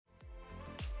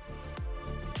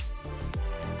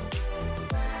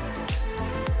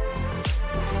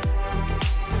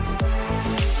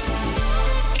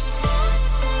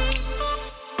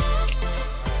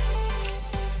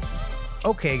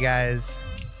Okay, guys,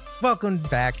 welcome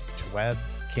back to Web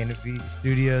Canopy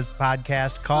Studios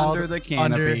podcast called Under the Canopy.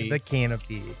 Under the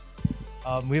Canopy.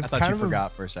 We've I thought kind you of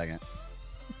forgot for a second.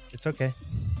 It's okay.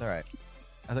 It's all right.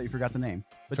 I thought you forgot the name,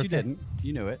 but It's you okay. didn't.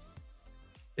 You knew it.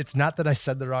 It's not that I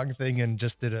said the wrong thing and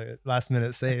just did a last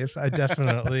minute save. I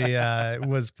definitely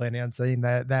was planning on saying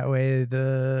that way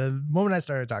the moment I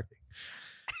started talking.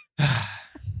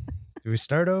 Do we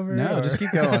start over? No, or- just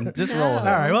keep going. Just roll with All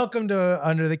it. right, welcome to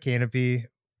Under the Canopy.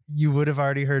 You would have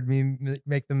already heard me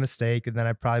make the mistake, and then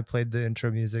I probably played the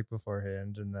intro music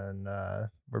beforehand, and then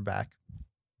we're back.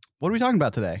 What are we talking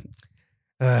about today?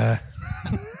 Uh,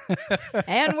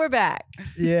 And we're back.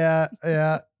 yeah.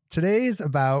 Today's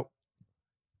about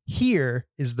here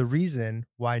is the reason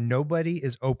why nobody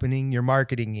is opening your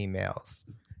marketing emails.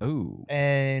 Ooh.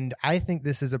 And I think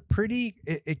this is a pretty,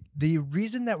 the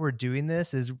reason that we're doing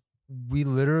this is we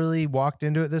literally walked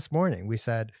into it this morning. We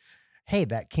said, hey,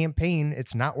 that campaign,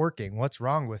 it's not working. What's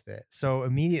wrong with it? So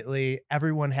immediately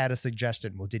everyone had a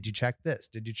suggestion. Well, did you check this?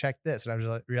 Did you check this? And I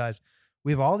just realized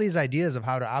we have all these ideas of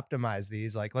how to optimize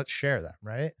these. Like, let's share them,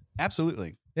 right?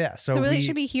 Absolutely. Yeah. So really, it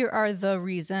should be here are the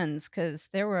reasons, because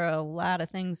there were a lot of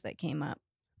things that came up.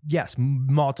 Yes,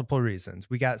 multiple reasons.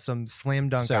 We got some slam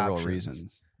dunk Several options.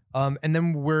 reasons. And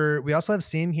then we also have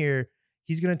Sam here.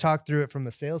 He's going to talk through it from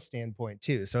a sales standpoint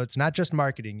too. So it's not just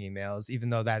marketing emails, even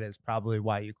though that is probably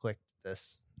why you clicked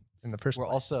this in the first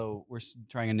place. We're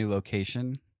trying a new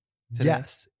location today.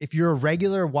 Yes. If you're a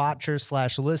regular watcher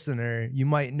 / listener, you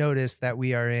might notice that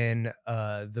we are in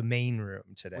the main room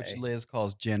today. Which Liz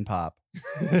calls Gen Pop.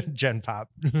 Gen Pop.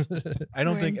 I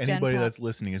don't We're think in Gen anybody Pop. that's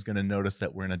listening is going to notice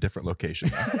that we're in a different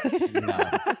location now.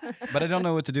 No. But I don't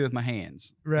know what to do with my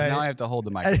hands. 'Cause Right. Now I have to hold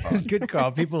the microphone. Good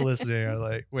call. People listening are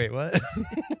like, wait, what?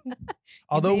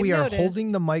 Although may we have are noticed.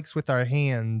 holding the mics with our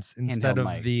hands instead Handheld of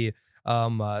mics. the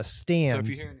So if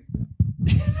stands. you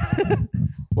hear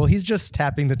Well, he's just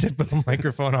tapping the tip of the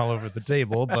microphone all over the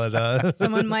table, but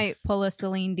Someone might pull a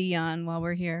Celine Dion while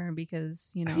we're here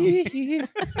because, it's I going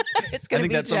to think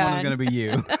be that someone's John. going to be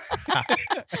you.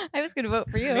 I was going to vote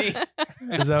for you. Me.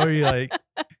 is that where you're like,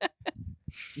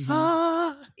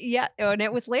 Yeah. Oh, and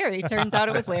it was Larry. Turns out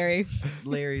it was Larry.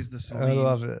 Larry's the I Celine.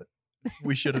 love it.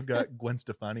 We should have got Gwen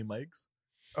Stefani mics.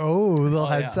 Oh, little Oh,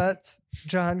 yeah. headsets.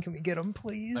 John, can we get them,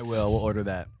 please? I will. We'll order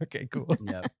that. Okay, cool.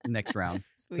 Yeah. Next round.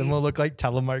 Sweet. Then we'll look like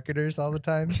telemarketers all the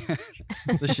time.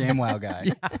 The ShamWow guy.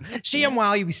 Sham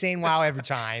wow, you be saying wow every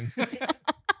time.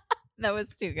 That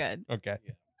was too good. Okay.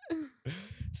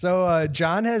 So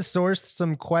John has sourced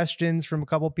some questions from a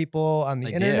couple people on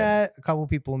the I internet, a couple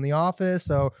people in the office.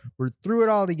 So we're threw it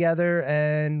all together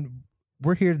and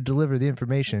we're here to deliver the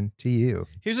information to you.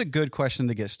 Here's a good question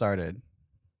to get started.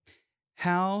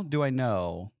 How do I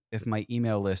know if my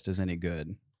email list is any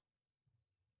good?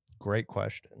 Great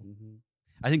question.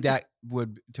 I think that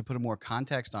would, to put a more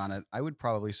context on it, I would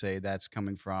probably say that's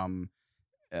coming from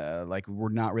like we're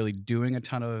not really doing a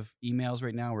ton of emails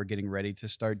right now. We're getting ready to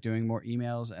start doing more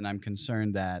emails, and I'm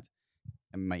concerned that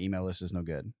my email list is no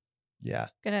good. Yeah.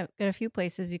 Got a few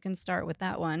places you can start with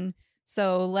that one.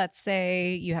 So let's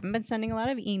say you haven't been sending a lot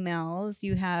of emails.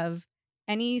 You have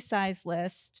any size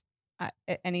list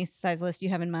you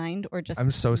have in mind, or just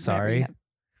I'm so whatever you sorry. have.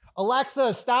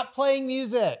 Alexa, stop playing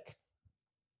music.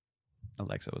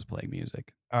 Alexa was playing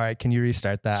music. All right. Can you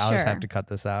restart that? I'll just have Sure. to cut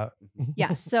this out.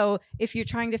 Yeah. So if you're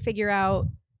trying to figure out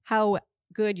how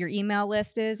good your email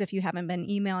list is, if you haven't been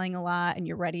emailing a lot and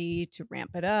you're ready to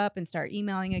ramp it up and start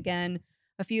emailing again,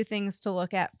 a few things to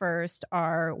look at first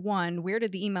are, one, where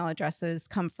did the email addresses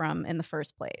come from in the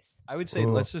first place? I would say, Ooh.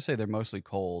 let's just say they're mostly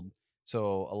cold.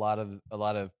 So a lot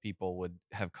of people would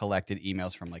have collected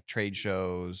emails from like trade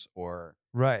shows or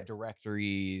Right.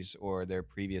 directories or their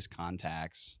previous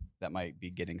contacts that might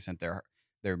be getting sent their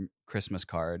Christmas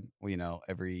card,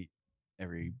 every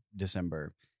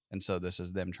December. And so this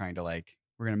is them trying to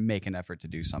we're going to make an effort to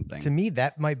do something. To me,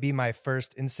 that might be my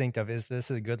first instinct of, is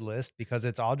this a good list? Because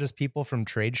it's all just people from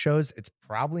trade shows. It's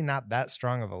probably not that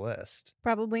strong of a list.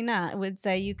 Probably not. I would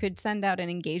say you could send out an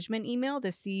engagement email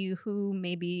to see who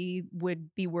maybe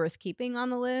would be worth keeping on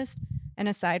the list. And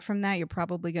aside from that, you're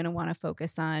probably going to want to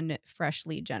focus on fresh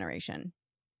lead generation.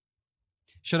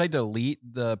 Should I delete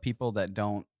the people that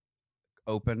don't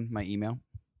open my email?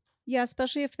 Yeah,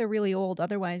 especially if they're really old.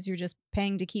 Otherwise, you're just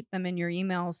paying to keep them in your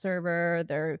email server.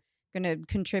 They're going to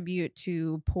contribute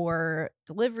to poor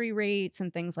delivery rates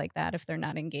and things like that if they're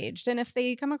not engaged. And if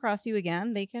they come across you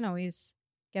again, they can always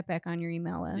get back on your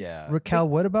email list. Yeah. Raquel,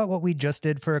 what about what we just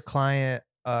did for a client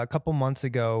a couple months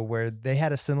ago where they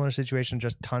had a similar situation,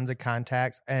 just tons of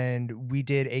contacts, and we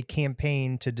did a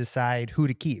campaign to decide who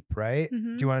to keep, right?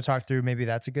 Mhm. Do you want to talk through maybe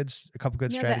that's a couple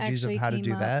good Yeah, that strategies of actually how to came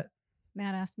do up. that?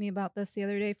 Matt asked me about this the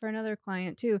other day for another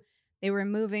client too. They were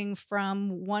moving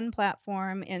from one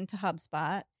platform into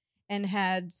HubSpot and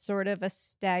had sort of a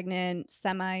stagnant,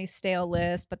 semi-stale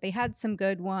list, but they had some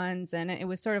good ones and it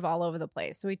was sort of all over the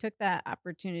place. So we took that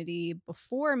opportunity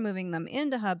before moving them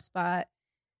into HubSpot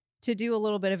to do a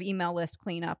little bit of email list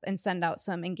cleanup and send out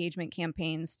some engagement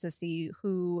campaigns to see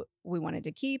who we wanted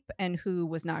to keep and who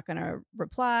was not going to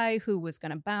reply, who was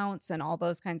going to bounce, and all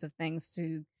those kinds of things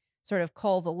to sort of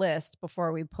cull the list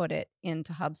before we put it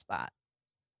into HubSpot.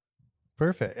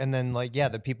 Perfect. And then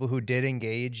the people who did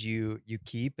engage, you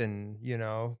keep and,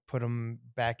 put them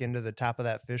back into the top of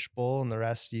that fishbowl, and the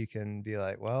rest you can be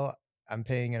like, well, I'm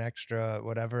paying an extra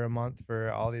whatever a month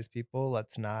for all these people.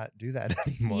 Let's not do that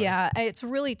anymore. Yeah, it's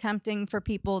really tempting for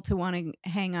people to want to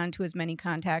hang on to as many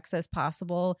contacts as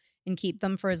possible and keep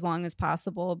them for as long as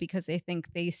possible because they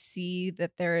think they see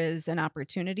that there is an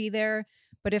opportunity there.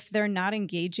 But if they're not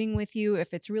engaging with you,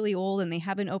 if it's really old and they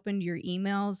haven't opened your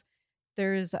emails,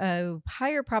 there's a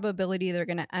higher probability they're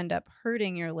going to end up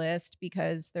hurting your list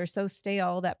because they're so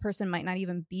stale. That person might not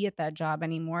even be at that job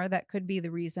anymore. That could be the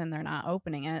reason they're not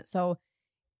opening it. So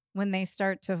when they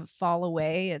start to fall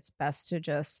away, it's best to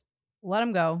just let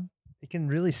them go. It can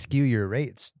really skew your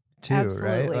rates too, Absolutely.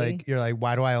 right? Like you're like,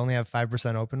 why do I only have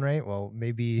 5% open rate? Well,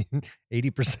 maybe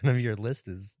 80% of your list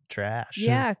is trash.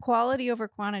 Yeah, quality over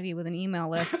quantity with an email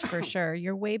list for sure.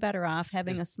 You're way better off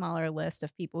having a smaller list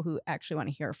of people who actually want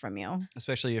to hear from you.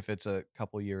 Especially if it's a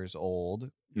couple years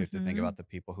old. You have to think Mhm. about the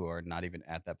people who are not even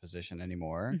at that position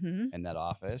anymore Mhm. in that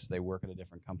office. They work at a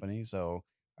different company. So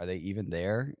are they even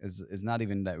there? Is not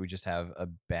even that we just have a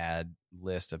bad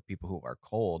list of people who are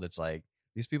cold. It's like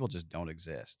these people just don't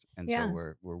exist. And Yeah.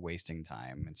 so we're wasting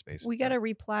time and space. We with got them. a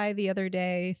reply the other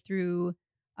day through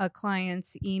a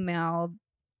client's email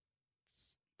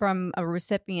from a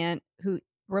recipient who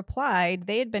replied.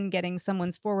 They had been getting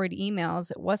someone's forward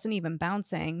emails. It wasn't even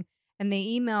bouncing. And they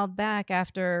emailed back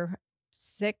after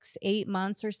 6-8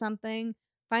 months or something,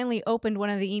 finally opened one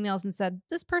of the emails and said,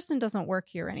 this person doesn't work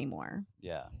here anymore.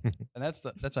 Yeah. And that's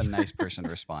a nice person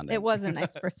responding. It was a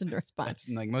nice person to respond. That's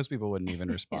like most people wouldn't even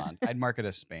respond. I'd mark it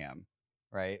as spam,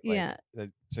 right? Yeah.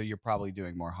 So you're probably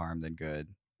doing more harm than good.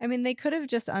 I mean, they could have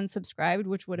just unsubscribed,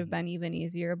 which would have Mhm. been even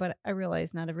easier, but I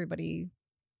realize not everybody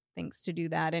thinks to do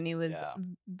that. And he was Yeah.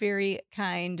 very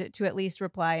kind to at least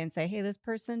reply and say, hey, this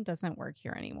person doesn't work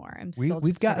here anymore. I'm still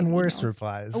We've just gotten getting worse emails."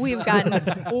 replies. We've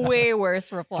gotten way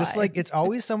worse replies. Just like it's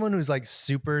always someone who's like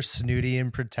super snooty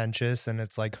and pretentious, and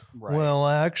it's like, Right. well,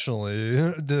 actually,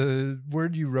 the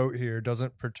word you wrote here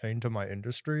doesn't pertain to my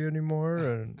industry anymore,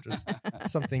 and just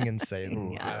something insane.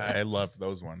 Ooh, Yeah. I love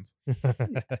those ones.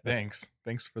 Thanks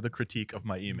for the critique of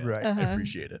my email. Right. I Uh-huh.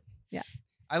 appreciate it.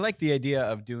 I like the idea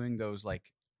of doing those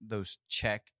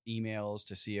check emails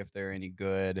to see if they're any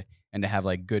good and to have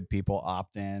like good people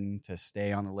opt in to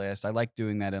stay on the list. I like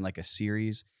doing that in like a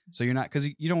series. So you're not, because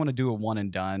you don't want to do a one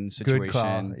and done situation. Good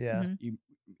call. Yeah. Mhm.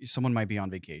 Someone might be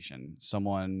on vacation.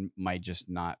 Someone might just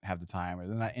not have the time or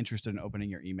they're not interested in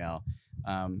opening your email.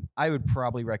 I would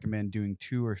probably recommend doing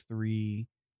 2 or 3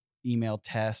 email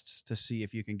tests to see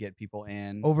if you can get people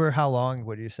in. Over how long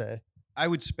would you say? I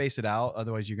would space it out.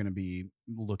 Otherwise, you're going to be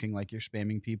looking like you're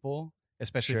spamming people,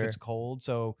 especially if Sure. it's cold.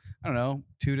 So I don't know,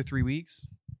 2 to 3 weeks,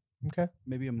 Okay.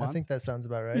 maybe a I month. think that sounds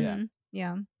about right. Yeah. Mhm.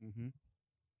 Yeah. Mm-hmm.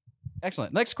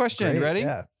 Excellent. Next question. Great, Ready?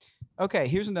 Yeah. Okay.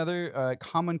 Here's another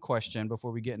common question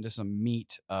before we get into some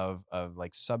meat of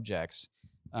like subjects.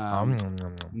 Nom, nom,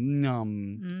 nom, nom.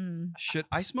 Mm. Should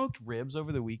I smoked ribs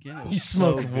over the weekend? It was You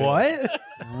so smoked good. what?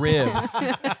 Ribs,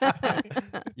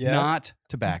 Yeah. not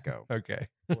tobacco Okay.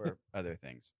 or other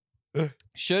things.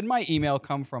 Should my email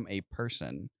come from a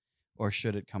person or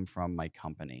should it come from my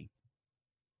company?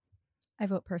 I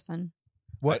vote person.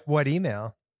 What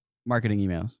email? Marketing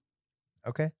emails.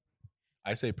 Okay.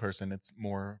 I say person, it's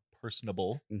more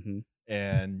personable Mm-hmm.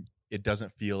 and it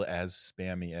doesn't feel as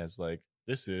spammy as like,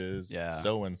 this is Yeah.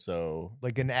 so and so.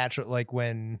 Like an actual, like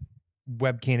when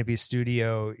Web Canopy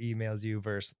Studio emails you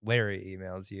versus Larry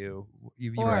emails you.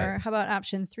 You Or right. how about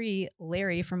option 3,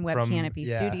 Larry from Web From- Canopy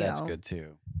yeah. Studio? That's good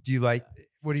too. Do you like?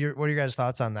 What are your guys'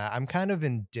 thoughts on that? I'm kind of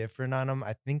indifferent on them.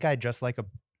 I think I just like at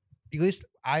least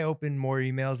I open more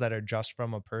emails that are just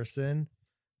from a person,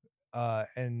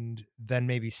 and then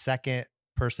maybe second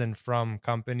person from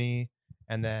company,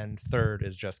 and then third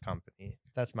is just company.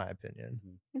 That's my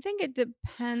opinion. I think it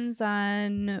depends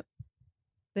on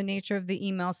the nature of the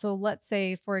email. So let's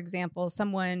say, for example,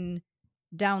 someone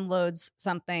downloads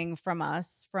something from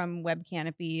us from Web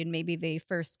Canopy, and maybe they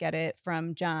first get it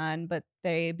from John, but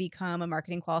they become a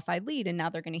marketing qualified lead, and now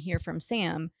they're going to hear from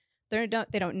Sam. They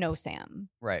don't know Sam,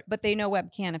 Right. but they know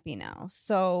Web Canopy now.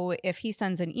 So if he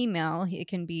sends an email, it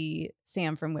can be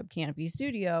Sam from Web Canopy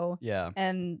Studio, Yeah.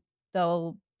 and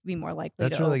they'll be more likely.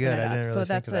 That's to really open good. it I up. didn't really So think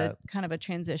that's of a that. kind of a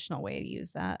transitional way to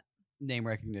use that. Name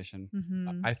recognition.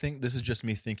 Mhm. I think this is just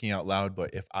me thinking out loud,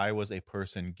 but if I was a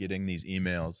person getting these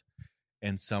emails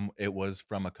and it was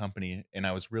from a company and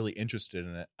I was really interested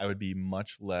in it, I would be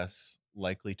much less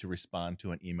likely to respond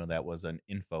to an email that was an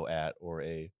info at or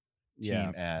a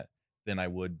team at than I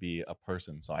would be a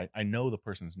person. So I know the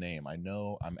person's name. I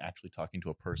know I'm actually talking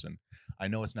to a person. I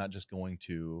know it's not just going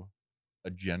to a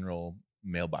general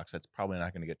mailbox that's probably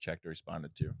not going to get checked or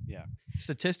responded to.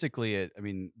 Statistically,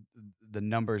 the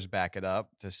numbers back it up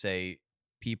to say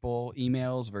people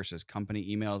emails versus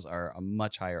company emails are a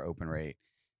much higher open rate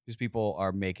because people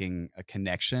are making a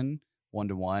connection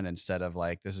one-to-one instead of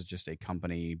like, this is just a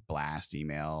company blast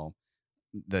email,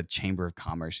 the Chamber of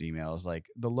Commerce emails, like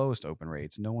the lowest open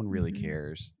rates. No one really Mhm.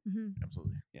 cares. Mhm.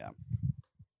 Absolutely.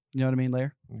 You know what I mean,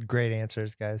 Lair? Great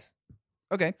answers, guys.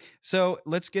 Okay, so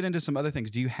let's get into some other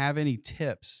things. Do you have any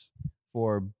tips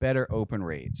for better open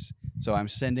rates? So I'm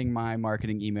sending my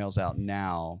marketing emails out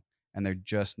now, and they're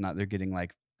getting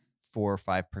like 4 or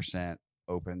 5%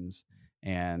 opens,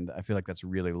 and I feel like that's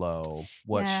really low.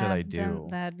 What should Yeah, I do?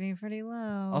 That'd be pretty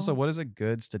low. Also, what is a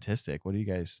good statistic? What do you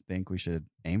guys think we should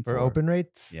aim for? For open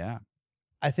rates, Yeah.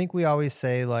 I think we always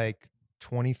say like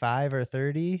 25 or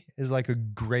 30 is like a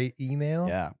great email.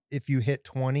 Yeah. If you hit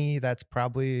 20, that's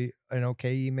probably an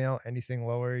okay email. Anything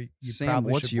lower, you Sam,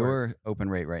 probably what's should work. your open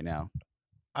rate right now?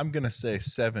 I'm going to say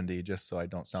 70 just so I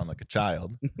don't sound like a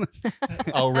child.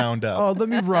 I'll round up. Oh, let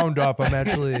me round up. I'm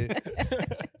actually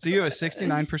So you have a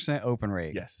 69% open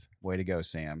rate. Yes. Way to go,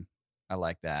 Sam. I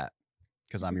like that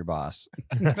because I'm your boss.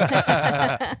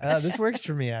 this works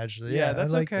for me actually. Yeah, I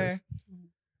that's like okay.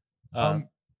 this.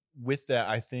 With that,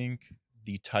 I think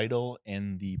the title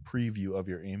and the preview of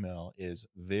your email is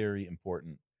very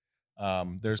important.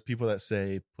 There's people that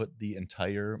say put the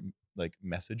entire like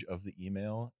message of the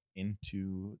email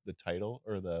into the title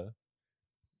or the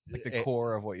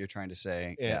core of what you're trying to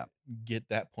say. and get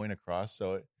that point across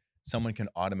so someone can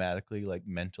automatically like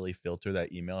mentally filter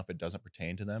that email if it doesn't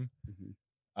pertain to them.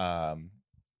 Mhm.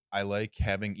 I like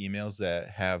having emails that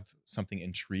have something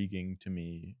intriguing to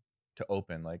me to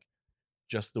open, like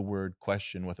just the word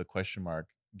question with a question mark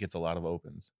gets a lot of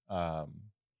opens.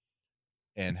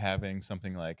 And having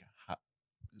something like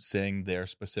saying their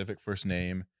specific first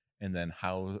name and then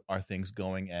how are things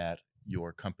going at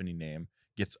your company name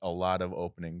gets a lot of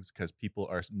openings because people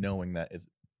are knowing that it's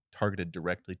targeted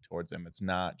directly towards them. It's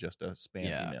not just a spam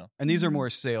email. And these are more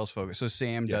sales focused. So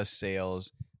Sam Yeah. does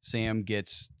sales. Sam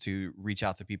gets to reach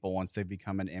out to people once they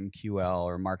become an MQL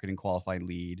or marketing qualified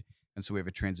lead. And so we have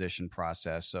a transition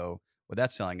process. So what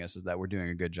that's telling us is that we're doing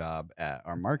a good job at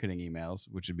our marketing emails,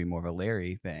 which would be more of a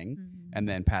Larry thing, Mhm. and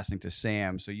then passing to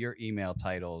Sam. So your email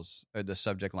titles or the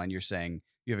subject line, you're saying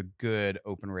you have a good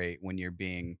open rate when you're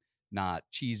being not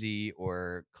cheesy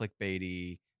or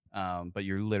clickbaity, but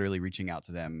you're literally reaching out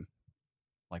to them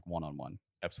like one-on-one.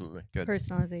 Absolutely. Good.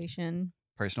 Personalization.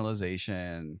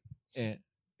 Personalization.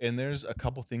 And there's a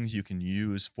couple things you can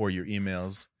use for your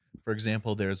emails. For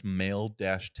example, there's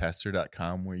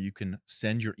mail-tester.com where you can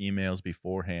send your emails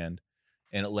beforehand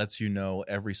and it lets you know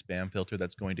every spam filter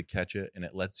that's going to catch it, and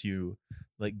it lets you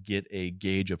like get a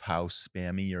gauge of how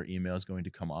spammy your email is going to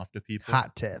come off to people.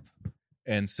 Hot tip.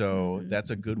 And so Mhm. that's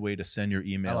a good way to send your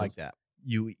emails. I like that.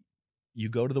 You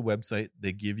go to the website,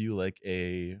 they give you like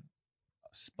a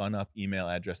spun up email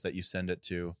address that you send it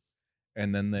to,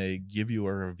 and then they give you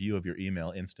a review of your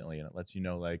email instantly, and it lets you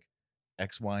know like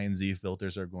X, Y, and Z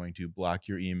filters are going to block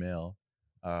your email.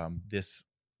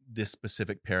 This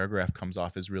specific paragraph comes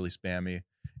off as really spammy,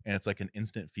 and it's like an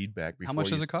instant feedback. How much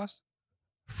does it cost?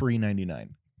 Free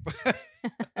 $99.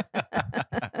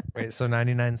 Wait, so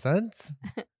 99 cents?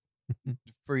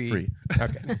 Free.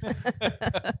 Okay.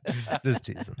 Just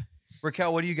teasing.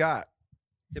 Raquel, what do you got?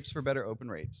 Tips for better open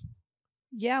rates.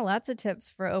 Yeah, lots of tips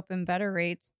for open better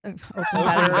rates. Open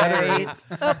better better rates.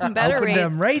 Open better Open rates.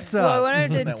 them rates Well, I up.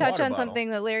 wanted to That touch water on bottle. something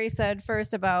that Larry said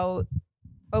first about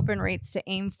open rates to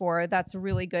aim for. That's a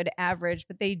really good average,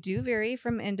 but they do vary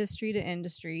from industry to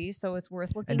industry, so it's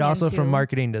worth looking And also into. from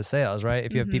marketing to sales, right?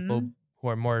 If you have people Mhm. who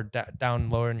are more down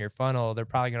lower in your funnel, they're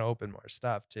probably going to open more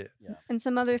stuff too. And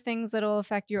some other things that'll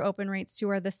affect your open rates too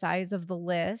are the size of the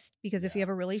list, because if you have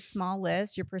a really small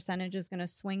list, your percentage is going to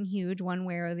swing huge one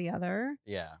way or the other.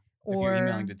 Yeah. Or if you're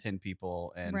emailing to 10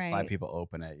 people and 5 Right. people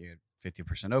open it, you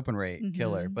 50% open rate,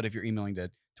 killer. Mhm. But if you're emailing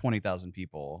to 20,000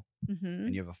 people Hmm.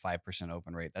 and you have a 5%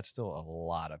 open rate, that's still a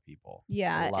lot of people.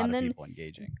 Yeah, A lot and of then people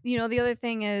engaging. the other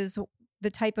thing is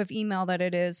the type of email that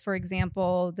it is. For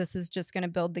example, this is just going to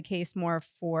build the case more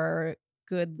for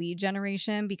good lead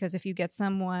generation, because if you get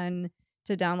someone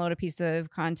to download a piece of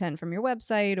content from your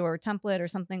website or template or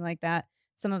something like that,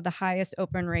 some of the highest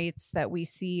open rates that we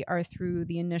see are through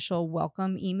the initial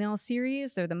welcome email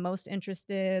series. They're the most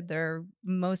interested, they're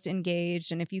most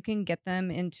engaged. And if you can get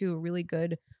them into a really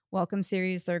good welcome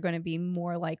series, they're going to be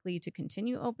more likely to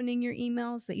continue opening your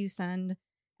emails that you send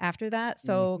after that.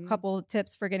 So Mhm. a couple of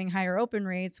tips for getting higher open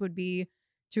rates would be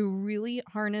to really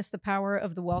harness the power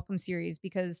of the welcome series,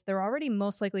 because they're already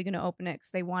most likely going to open it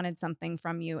because they wanted something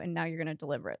from you and now you're going to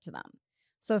deliver it to them.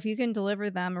 So if you can deliver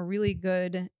them a really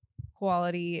good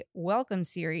quality welcome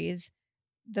series,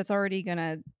 that's already going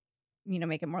to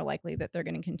make it more likely that they're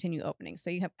going to continue opening. So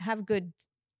you have good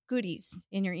goodies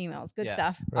in your emails, good Yeah.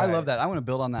 stuff. I love Right. that. I want to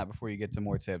build on that before you get to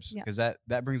more tips, Yeah. because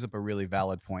that brings up a really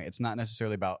valid point. It's not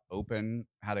necessarily about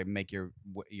how to make your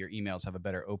emails have a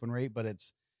better open rate, but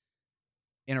it's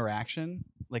interaction.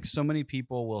 Like, so many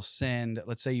people will send,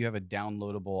 let's say you have a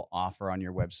downloadable offer on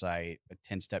your website, a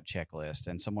 10-step checklist,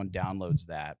 and someone downloads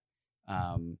that.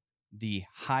 The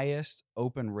highest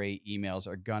open rate emails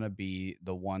are going to be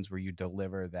the ones where you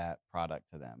deliver that product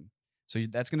to them. So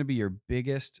that's going to be your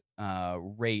biggest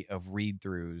rate of read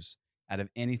throughs out of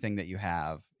anything that you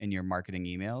have in your marketing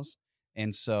emails.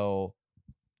 And so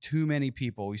too many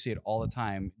people, we see it all the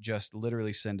time, just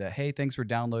literally send a, hey, thanks for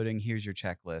downloading, here's your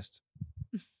checklist.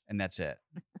 And that's it.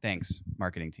 Thanks,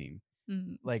 marketing team.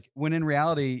 Mm. Like, when in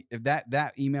reality, if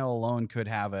that email alone could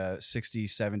have a 60,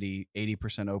 70,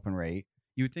 80% open rate,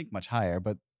 you would think much higher,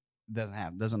 but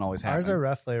doesn't always happen. Ours are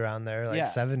roughly around there, like Yeah.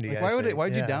 70. Like, I why would think.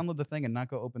 you Yeah. download the thing and not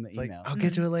go open the It's like, email? I'll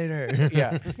get to it later.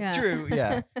 Yeah. Yeah. True.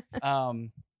 Yeah.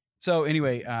 So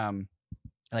anyway,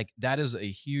 like, that is a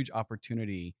huge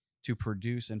opportunity to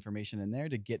produce information in there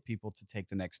to get people to take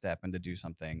the next step and to do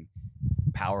something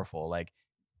powerful. Like,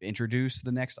 introduce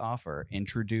the next offer,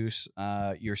 introduce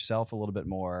yourself a little bit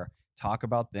more, talk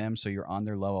about them so you're on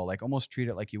their level. Like, almost treat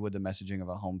it like you would the messaging of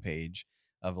a homepage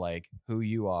of, like, who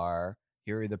you are.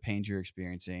 Here are the pains you're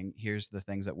experiencing. Here's the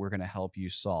things that we're going to help you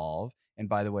solve. And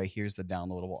by the way, here's the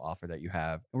downloadable offer that you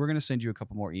have. And we're going to send you a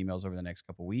couple more emails over the next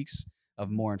couple weeks of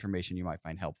more information you might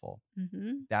find helpful.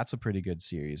 Mm-hmm. That's a pretty good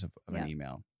series of Yeah. an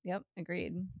email. Yep,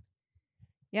 agreed.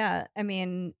 Yeah, I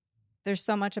mean, there's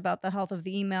so much about the health of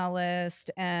the email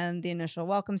list and the initial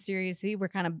welcome series. See,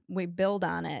 we build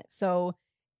on it. So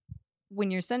when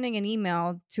you're sending an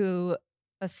email to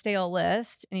a stale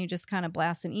list and you just kind of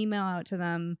blast an email out to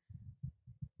them,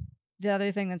 the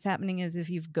other thing that's happening is if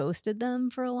you've ghosted them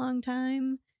for a long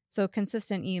time. So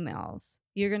consistent emails,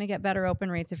 you're going to get better open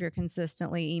rates if you're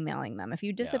consistently emailing them. If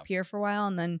you disappear for a while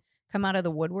and then come out of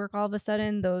the woodwork all of a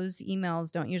sudden, those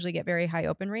emails don't usually get very high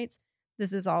open rates.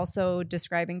 This is also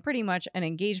describing pretty much an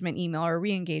engagement email or a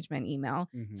re-engagement email.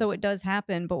 Mhm. So it does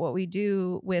happen. But what we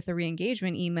do with a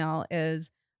re-engagement email is,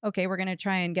 okay, we're going to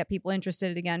try and get people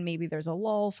interested again. Maybe there's a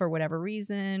lull for whatever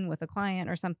reason with a client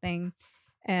or something.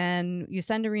 And you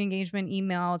send a re-engagement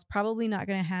email, it's probably not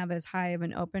going to have as high of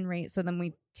an open rate. So then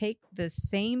we take the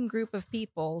same group of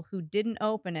people who didn't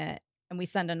open it and we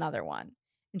send another one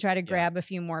and try to grab a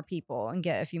few more people and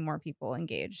get a few more people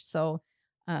engaged. So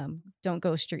don't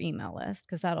ghost your email list,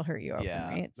 because that'll hurt your open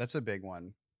rates. That's a big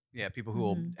one. Yeah, people who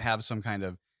will have some kind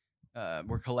of,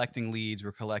 we're collecting leads,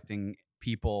 we're collecting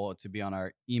people to be on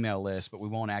our email list, but we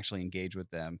won't actually engage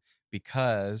with them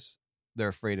because they're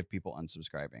afraid of people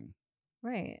unsubscribing.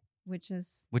 Right. Which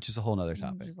is a whole nother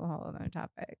topic. Which is a whole other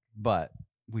topic. But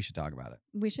we should talk about it.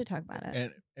 We should talk about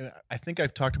it. And I think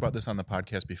I've talked about this on the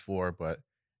podcast before, but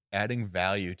adding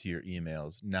value to your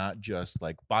emails, not just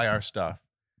like buy our stuff,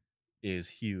 is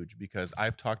huge, because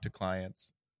I've talked to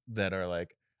clients that are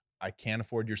like, I can't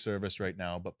afford your service right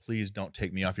now, but please don't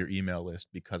take me off your email list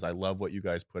because I love what you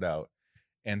guys put out.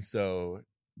 And so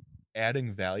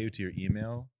adding value to your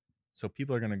email, so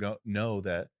people are going to know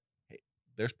that, hey,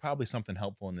 there's probably something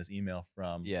helpful in this email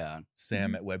from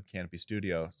Sam at Web Canopy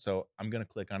Studio. So I'm going to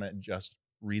click on it and just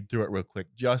read through it real quick,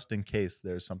 just in case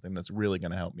there's something that's really going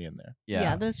to help me in there.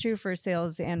 Yeah, that's true for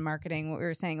sales and marketing. What we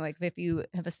were saying, like if you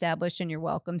have established in your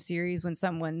welcome series, when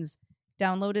someone's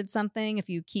downloaded something, if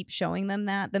you keep showing them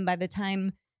that, then by the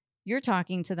time you're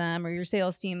talking to them or your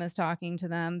sales team is talking to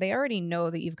them, they already know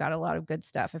that you've got a lot of good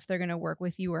stuff, if they're going to work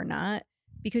with you or not,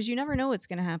 because you never know what's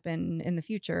going to happen in the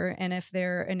future. And if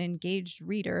they're an engaged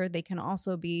reader, they can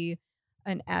also be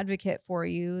an advocate for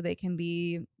you. They can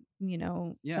be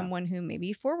Yeah. someone who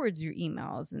maybe forwards your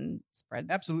emails and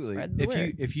spreads Absolutely. spreads the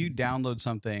word. If you download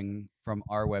something from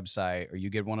our website or you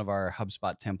get one of our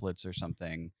HubSpot templates or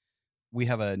something, we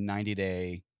have a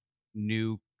 90-day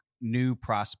new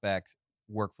prospect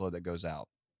workflow that goes out.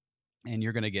 And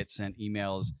you're going to get sent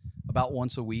emails about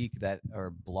once a week that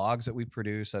are blogs that we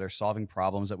produce that are solving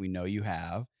problems that we know you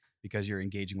have because you're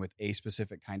engaging with a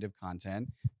specific kind of content.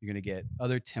 You're going to get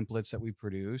other templates that we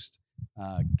produced,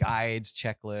 guides,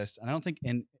 checklists. And I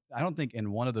don't think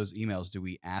in one of those emails do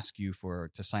we ask you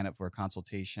to sign up for a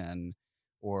consultation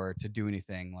or to do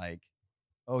anything like,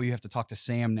 oh, you have to talk to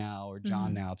Sam now or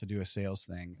John now to do a sales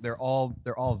thing. They're all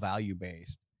value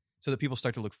based, so that people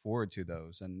start to look forward to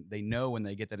those, and they know when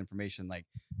they get that information, like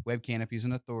Web Canopy is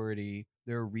an authority,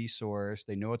 they're a resource,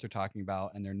 they know what they're talking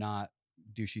about, and they're not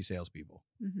douchey salespeople,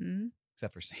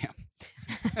 except for Sam.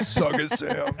 Suck it,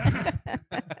 Sam.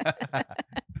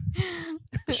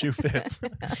 If the shoe fits.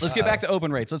 Let's get back to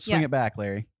open rates. Let's swing it back,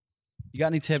 Larry. You got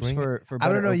any tips Swing for I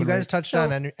better don't know. open You guys rates? touched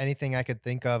on anything I could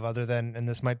think of other than, and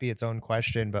this might be its own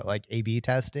question, but like A/B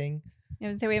testing. I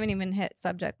would say we haven't even hit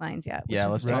subject lines yet. which Yeah,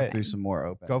 is let's good. talk through some more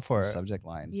open. Go for it. Subject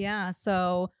lines. Yeah.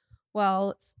 So,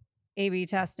 well, A/B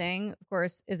testing, of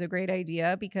course, is a great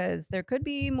idea because there could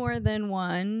be more than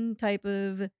one type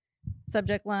of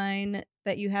subject line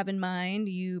that you have in mind.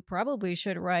 You probably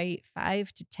should write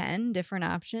 5 to 10 different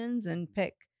options and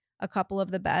pick a couple of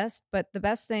the best. But the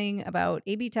best thing about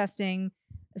A/B testing,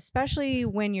 especially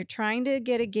when you're trying to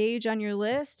get a gauge on your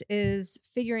list, is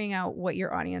figuring out what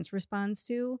your audience responds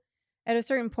to. At a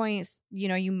certain point,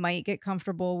 you might get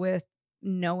comfortable with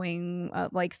knowing,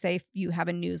 like, say, if you have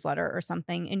a newsletter or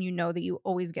something and you know that you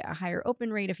always get a higher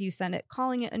open rate if you send it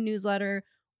calling it a newsletter,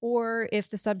 or if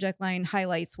the subject line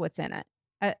highlights what's in it.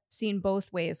 I've seen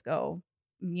both ways go,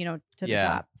 to the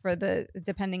top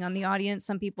depending on the audience.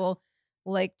 Some people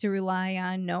like to rely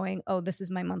on knowing, oh, this is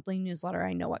my monthly newsletter.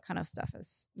 I know what kind of stuff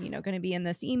is, going to be in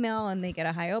this email, and they get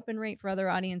a high open rate. For other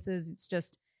audiences, it's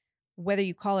just whether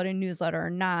you call it a newsletter or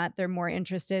not, they're more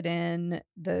interested in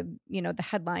the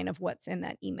headline of what's in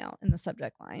that email in the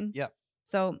subject line. Yep.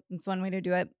 So it's one way to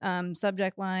do it.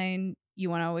 Subject line, you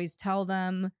want to always tell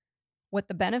them what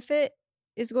the benefit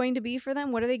is going to be for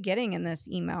them. What are they getting in this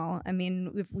email? I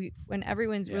mean, when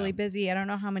everyone's really busy, I don't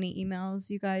know how many emails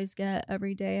you guys get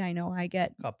every day. I know I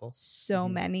get Couple. so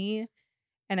many,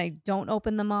 and I don't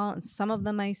open them all. And some of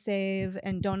them I save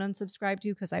and don't unsubscribe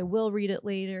to because I will read it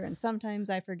later. And sometimes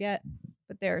I forget.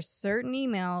 But there are certain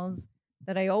emails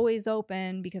that I always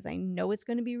open because I know it's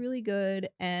going to be really good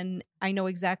and I know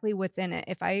exactly what's in it.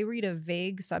 If I read a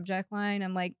vague subject line,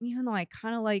 I'm like, even though I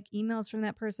kind of like emails from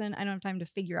that person, I don't have time to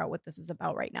figure out what this is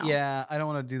about right now. Yeah, I don't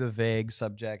want to do the vague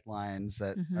subject lines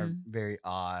that are very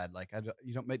odd. Like,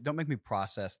 don't make me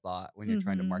process thought when you're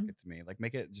trying to market to me. Like,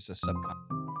 make it just a subconscious.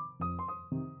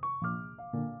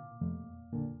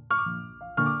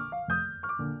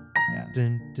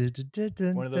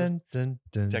 One of those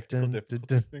technical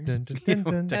difficulties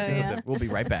things. We'll be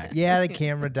right back. Yeah, the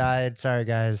camera died. Sorry,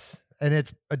 guys. And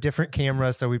it's a different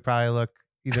camera, so we probably look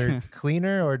either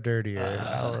cleaner or dirtier.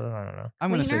 I don't know. I'm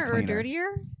going to say Cleaner or dirtier?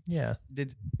 Yeah.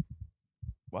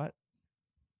 What?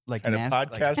 Like, What kind of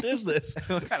podcast is this?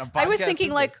 What kind of I was podcast thinking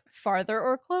is like this? farther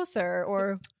or closer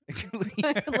or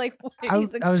like I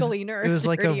he's was- cleaner. Or It was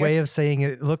like a dirtier. way of saying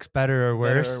it looks better or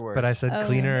worse, but I said Oh.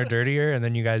 cleaner or dirtier, and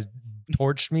then you guys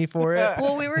torched me for it.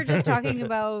 Well, we were just talking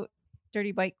about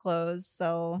dirty bike clothes,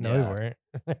 so No, we weren't.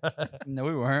 No,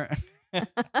 we weren't. I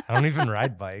don't even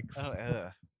ride bikes.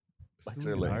 Legs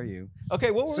Who are lame. are you? Okay,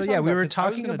 what were So we yeah, talking we about? were 'Cause I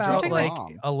was talking gonna about drop a like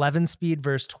bomb. 11 speed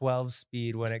versus 12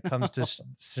 speed when it comes to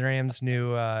SRAM's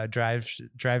new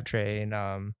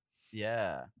drivetrain.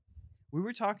 Yeah, we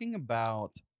were talking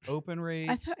about open rates.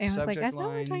 I thought we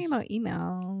were talking about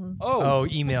emails. Oh,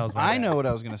 emails. my I bad. know what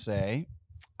I was going to say.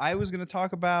 I was going to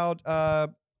talk about.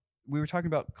 We were talking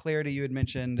about clarity. You had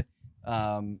mentioned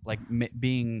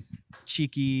being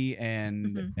cheeky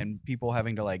and people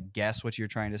having to like guess what you're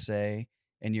trying to say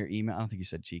in your email. I don't think you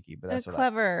said cheeky, but that's what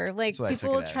clever. Like that's what I took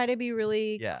people it try as. to be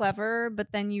really Yeah. clever,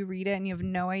 but then you read it and you have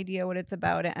no idea what it's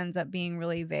about. It ends up being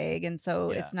really vague, and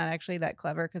so Yeah. it's not actually that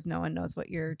clever because no one knows what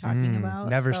you're talking about.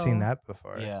 Never so- seen that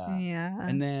before. Yeah. Yeah.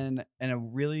 And then, a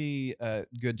really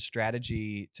good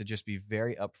strategy to just be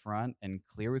very upfront and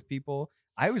clear with people.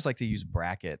 I always like to use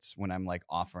brackets when I'm like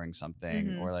offering something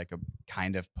Mhm. or like a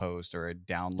kind of post or a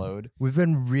download. We've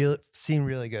been seeing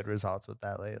really good results with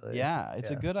that lately. Yeah, it's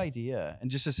a Yeah. good idea.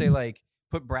 And just to say like,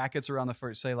 put brackets around the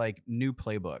first, say like new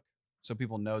playbook so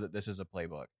people know that this is a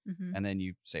playbook. Mhm. And then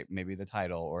you say maybe the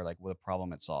title or like what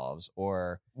problem it solves,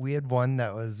 or We had one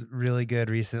that was really good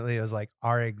recently. It was like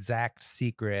our exact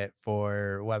secret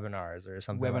for webinars or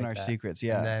something webinar like that. secrets.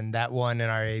 Yeah, And then that one in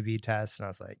our A/B test, and I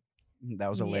was like, that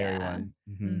was a Larry Yeah. one.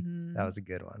 Mhm. Mhm. that was a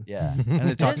good one. Yeah, and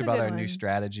it talked is a about good our new one.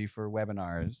 strategy for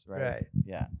webinars. Right. Right.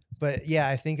 Yeah. But yeah,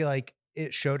 I think like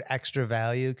it showed extra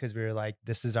value because we were like,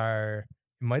 this is our,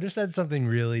 it might have said something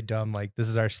really dumb like, this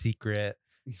is our secret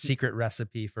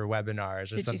recipe for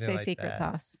webinars or Did something you say like secret that.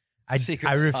 sauce? I Secret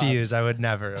refuse. sauce. I would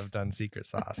never have done secret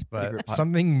sauce, but Secret pot.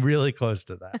 something really close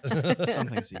to that.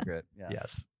 Something secret. Yeah.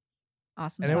 Yes.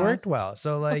 Awesome. And it sauce. worked well.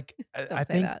 So like, Don't I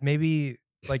say think that. maybe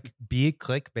like be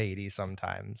clickbaity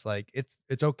sometimes. Like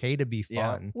it's okay to be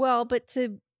Yeah. fun. Well, but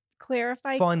to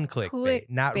clarify, Fun clickbait,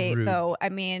 not clickbait, rude. though, I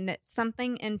mean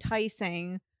something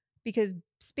enticing, because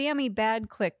spammy bad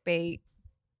clickbait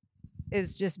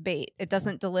is just bait. It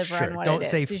doesn't deliver Sure. on what Don't it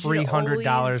say is. You should free $100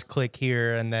 always- click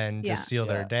here and then Yeah. just steal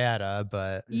their Yeah. data.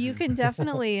 But You can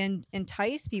definitely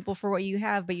entice people for what you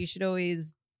have, but you should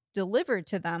always deliver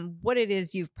to them what it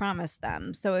is you've promised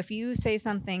them. So if you say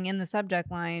something in the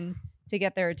subject line to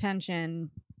get their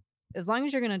attention, as long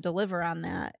as you're going to deliver on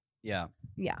that, Yeah.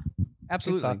 yeah.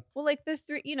 Absolutely. Well, like the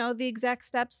three, the exact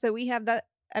steps that we have, that,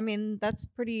 I mean, that's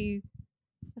pretty,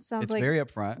 that sounds It's like, very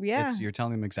upfront. Yeah. You're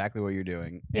telling them exactly what you're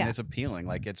doing. And Yeah. it's appealing.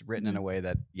 Like it's written in a way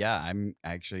that, I'm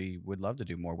actually would love to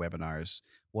do more webinars.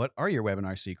 What are your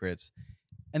webinar secrets?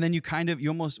 And then you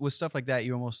almost, with stuff like that,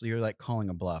 you're like calling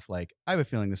a bluff. Like, I have a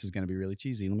feeling this is going to be really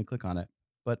cheesy. Let me click on it.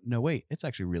 But no, wait, it's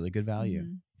actually really good value.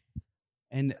 Mhm.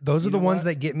 And those are you the know ones what?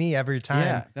 that get me every time.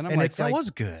 Yeah. Then I'm And like, it's that like-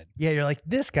 was good. Yeah, you're like,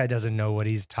 this guy doesn't know what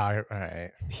he's talking. All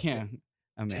right. Yeah.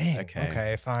 I mean, Dang,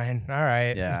 okay, fine. All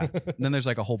right. Yeah. And then there's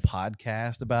like a whole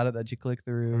podcast about it that you click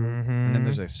through. And then Mhm.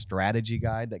 there's a strategy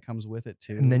guide that comes with it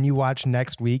too. And then you watch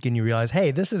next week and you realize,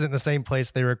 hey, this isn't the same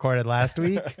place they recorded last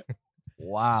week.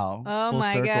 wow. Oh Full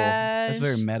my circle. That's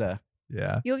very gosh. meta.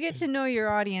 Yeah. You'll get to know your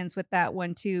audience with that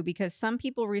one too, because some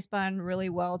people respond really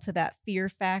well to that fear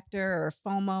factor or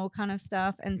FOMO kind of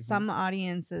stuff, and Mhm. some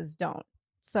audiences don't.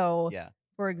 So, Yeah.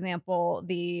 for example,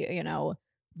 the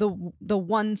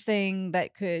one thing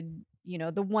that could,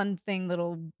 the one thing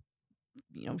that'll,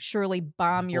 surely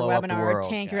bomb your Blow up the webinar or world,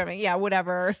 tank yeah. your,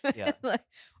 whatever, Yeah.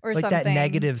 or Like something that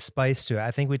negative spice to it.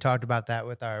 I think we talked about that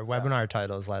with our webinar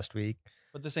titles last week.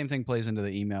 But the same thing plays into the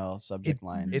email subject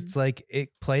line. It's like it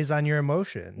plays on your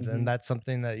emotions, Mhm. and that's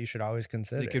something that you should always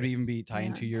consider. It could even be tie Yeah.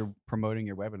 into your promoting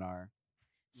your webinar.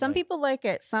 Some Like- people like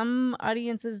it. Some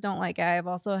audiences don't like it. I've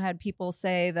also had people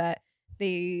say that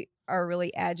they are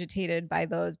really agitated by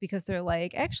those because they're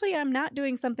like, actually, I'm not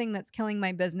doing something that's killing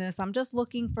my business. I'm just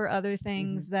looking for other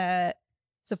things that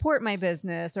support my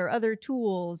business or other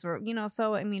tools or,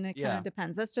 so I mean, it kind Yeah. of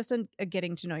depends. That's just a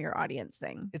getting to know your audience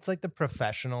thing. It's like the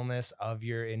professionalness of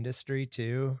your industry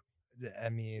too. I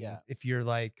mean, Yeah. if you're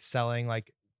like selling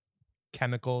like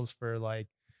chemicals for like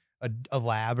a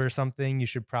lab or something, you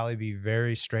should probably be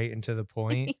very straight and to the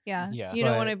point. Yeah. Yeah. You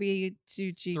don't But- want to be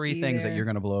too cheeky. 3 things that there. you're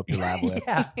going to blow up your lab with.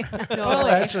 Yeah. No Oh,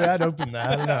 way. actually, I'd open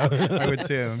that. I don't know. I would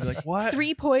too. I'd be like, what?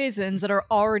 3 poisons that are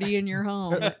already in your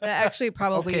home. That actually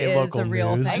probably Okay, is a local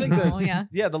real news. I thing. think that- though, yeah.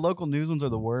 Yeah, the local news ones are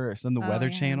the worst. And the Oh, Weather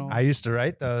yeah. Channel. I used to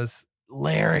write those.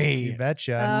 Larry. You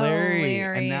betcha. Oh, Larry.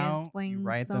 Larry And now you explains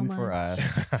write so them for much.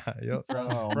 us. Yep.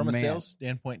 Oh, From a man. sales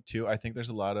standpoint too, I think there's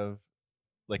a lot of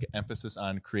like emphasis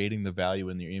on creating the value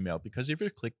in your email, because if you're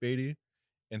clickbaity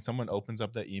and someone opens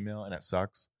up that email and it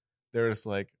sucks, they're just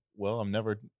like, well, I'm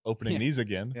never opening Yeah. these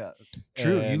again. Yeah.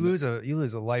 True. And You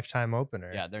lose a lifetime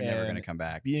opener. Yeah, they're never going to And come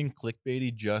back. being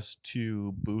clickbaity just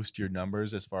to boost your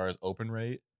numbers as far as open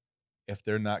rate, if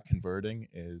they're not converting,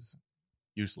 is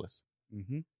useless.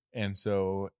 Mm-hmm. And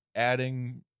so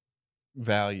adding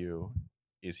value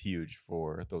is huge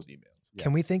for those emails.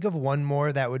 Can we think of one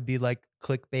more that would be like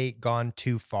clickbait gone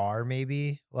too far?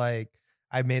 Maybe like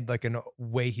I made like a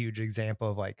way huge example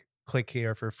of like click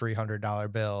here for free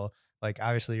 $100 bill. Like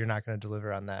obviously you're not going to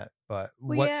deliver on that, but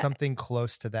Well, what's yeah. something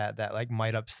close to that like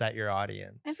might upset your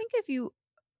audience? I think if you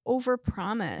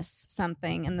overpromise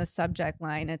something in the subject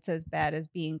line, it's as bad as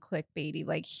being clickbaity.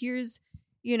 Like here's,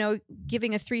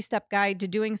 giving a 3-step guide to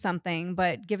doing something,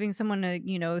 but giving someone a,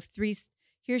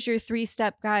 here's your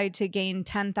 3-step guide to gain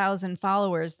 10,000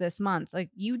 followers this month. Like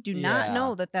you do not Yeah.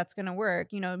 know that that's going to work.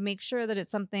 Make sure that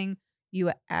it's something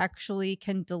you actually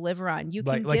can deliver on. You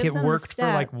can like give it them the worked for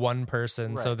like steps. one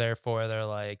person, so Right. therefore they're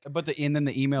like But and then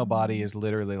the email body is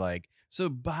literally like, so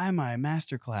buy my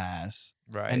masterclass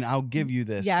right. and I'll give you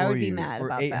this Yeah, I for would be you mad for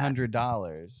about that.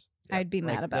 $800. I'd be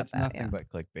mad Like, about that's that. nothing Yeah. but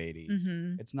clickbaity.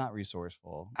 Mm-hmm. It's not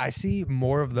resourceful. I see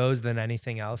more of those than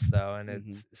anything else though. And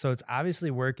it's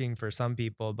obviously working for some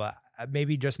people, but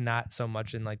maybe just not so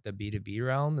much in like the B2B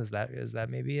realm. Is that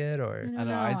maybe it? Or I don't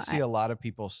know. I see a lot of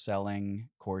people selling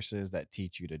courses that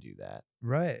teach you to do that.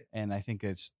 right. And I think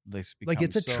it's become Like,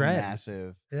 it's a so trend.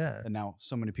 massive. Yeah. And now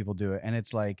so many people do it. And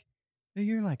it's like,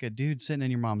 you're like a dude sitting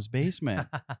in your mom's basement.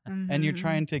 And you're Mhm.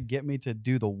 trying to get me to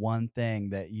do the one thing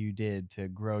that you did to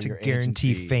grow to your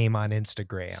guarantee agency. fame on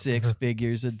Instagram. 6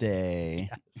 figures a day.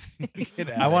 Get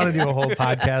I out want of to do a here. whole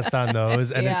podcast on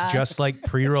those, and Yeah. it's just like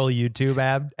pre-roll YouTube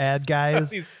ad guys.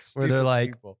 These where they're stupid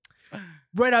like, people.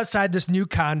 Right outside this new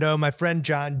condo, my friend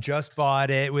John just bought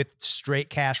it with straight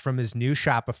cash from his new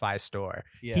Shopify store.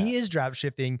 Yeah. He is drop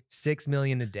shipping $6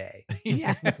 million a day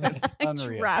Yeah. It's Like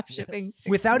unreal. drop shipping.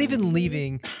 without even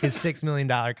leaving his $6 million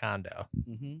condo.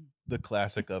 Mhm. The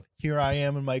classic of here I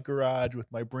am in my garage with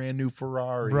my brand new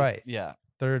Ferrari. Right. Yeah.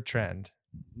 Third trend.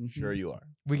 Mhm. Sure you are.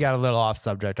 We got a little off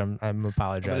subject. I'm But it's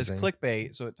apologizing.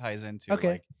 clickbait, so it ties into Okay.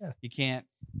 like Yeah. you can't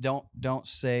don't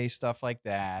say stuff like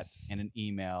that in an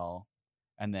email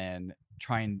and then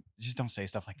try and just don't say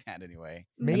stuff like that anyway.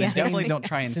 Maybe Yeah. Definitely don't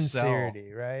try and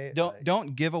sincerity, right? sell. Like-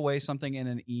 Don't give away something in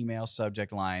an email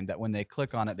subject line that when they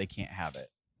click on it they can't have it.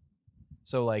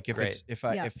 So like if Great. it's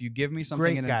Yeah. if you give me something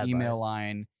Great in an guideline. email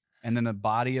line and then the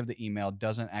body of the email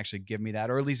doesn't actually give me that,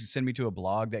 or at least send me to a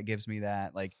blog that gives me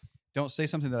that, like don't say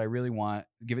something that I really want,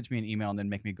 give it to me in email and then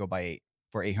make me go buy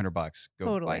 $800. Go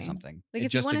buy Totally. something. Like, if you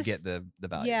just to wanna get the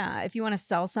value. Yeah, if you want to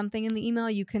sell something in the email,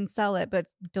 you can sell it, but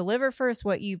deliver first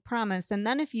what you promised. And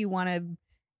then if you want to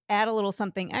add a little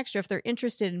something extra, if they're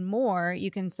interested in more,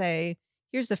 you can say,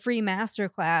 here's the free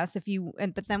masterclass.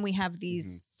 But then we have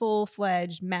these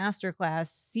full-fledged masterclass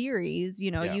series,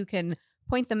 Yeah. you can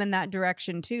point them in that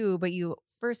direction too, but you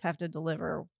first have to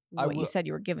deliver I what you will- said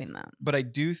you were giving them. But I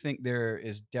do think there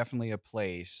is definitely a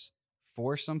place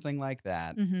for something like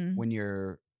that Mm-hmm. when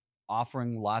you're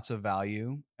offering lots of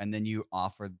value and then you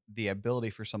offer the ability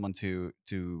for someone to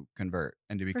convert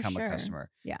and to become sure. a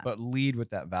customer. Yeah. But lead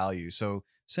with that value. So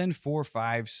send 4,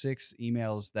 5, 6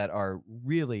 emails that are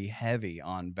really heavy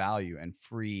on value and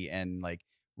free and like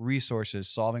resources,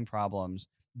 solving problems.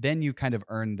 Then you kind of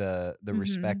earn the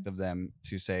respect of them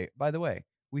to say, by the way,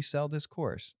 we sell this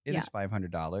course. It is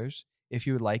 $500. If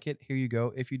you would like it, here you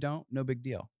go. If you don't, no big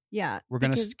deal. Yeah. We're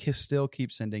going because to still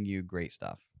keep sending you great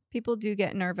stuff. people do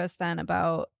get nervous then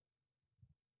about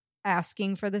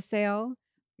asking for the sale.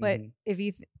 But Mhm. if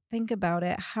you think about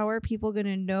it, how are people going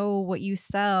to know what you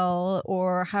sell,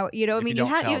 or how, If you you don't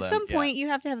have tell at them, some yeah. point you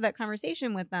have to have that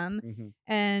conversation with them,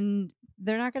 and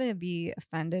they're not going to be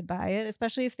offended by it,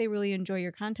 especially if they really enjoy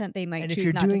your content. They might and if choose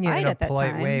you're not doing to it buy in it a at that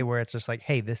polite time. way where it's just like,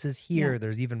 hey, this is here. Yeah.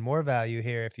 There's even more value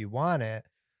here if you want it.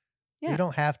 Yeah. You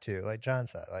don't have to, like John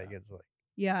said. Like it's like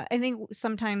Yeah, I think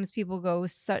sometimes people go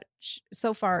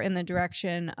so far in the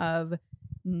direction of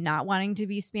not wanting to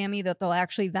be spammy that they'll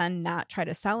actually then not try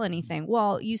to sell anything.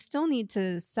 Well, you still need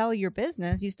to sell your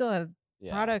business. You still have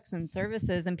Yeah. products and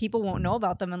services, and people won't know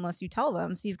about them unless you tell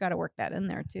them. So you've got to work that in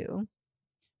there too.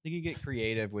 I think you get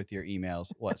creative with your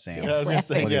emails. What, Sam? Yeah, I was gonna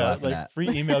say, What are you yeah, laughing like at? free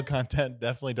email content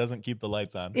definitely doesn't keep the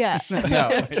lights on. Yeah, No,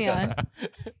 it yeah,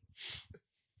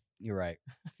 You're right.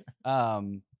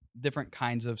 Different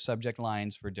kinds of subject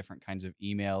lines for different kinds of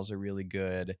emails are really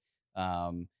good.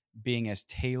 Being as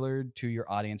tailored to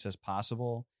your audience as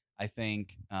possible. I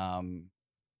think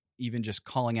even just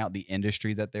calling out the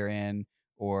industry that they're in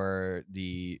or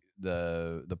the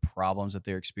problems that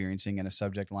they're experiencing in a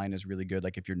subject line is really good.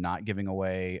 Like if you're not giving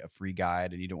away a free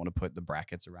guide and you don't want to put the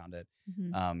brackets around it,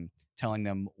 Mhm. telling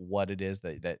them what it is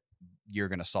that you're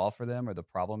going to solve for them or the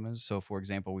problem is. So for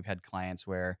example, we've had clients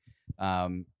where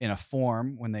in a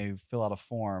form, when they fill out a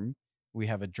form, we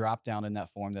have a drop down in that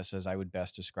form that says, I would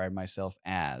best describe myself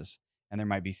as, and there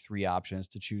might be 3 options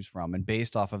to choose from. And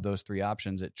based off of those 3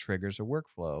 options, it triggers a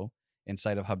workflow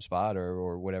inside of HubSpot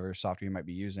or whatever software you might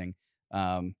be using.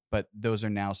 But those are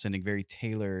now sending very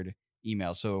tailored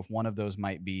emails. So if one of those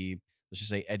might be, let's just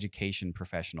say education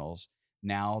professionals,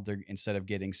 now they're, instead of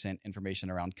getting sent information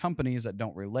around companies that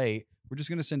don't relate, we're just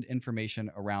going to send information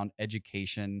around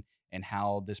education and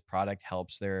how this product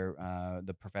helps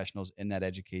the professionals in that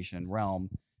education realm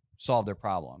solve their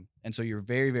problem. And so you're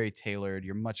very, very tailored.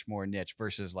 You're much more niche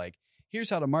versus like, here's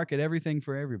how to market everything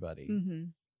for everybody.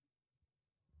 Mhm.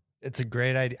 it's a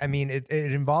great idea. I mean, it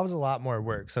involves a lot more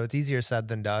work, so it's easier said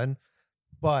than done.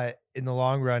 But in the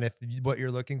long run, if what you're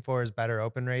looking for is better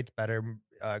open rates, better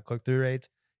click-through rates,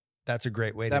 that's a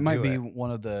great way to That do might be it.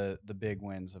 one of the big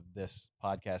wins of this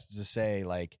podcast is to say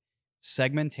like,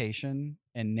 segmentation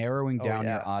and narrowing Oh, down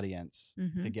yeah. your audience to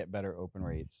Mhm. get better open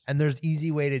rates. And there's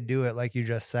easy way to do it, like you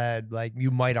just said. Like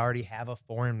you might already have a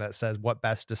form that says what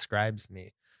best describes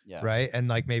me, Yeah. right? And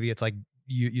like maybe it's like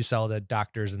you sell to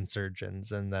doctors and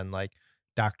surgeons, and then like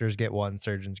doctors get one,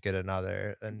 surgeons get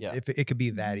another, and Yeah. if it could be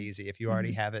that Mhm. easy, if you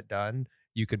already have it done,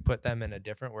 you could put them in a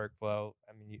different workflow.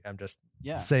 I mean, I'm just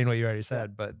Yeah. saying what you already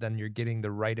said, but then you're getting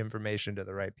the right information to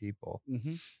the right people.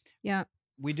 Mm-hmm. Yeah.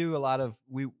 We do a lot of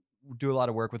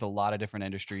work with a lot of different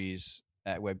industries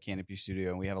at Web Canopy Studio,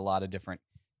 and we have a lot of different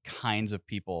kinds of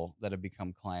people that have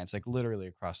become clients, like literally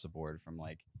across the board, from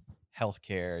like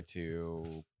healthcare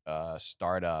to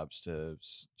startups to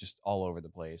just all over the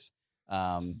place.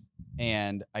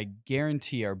 And I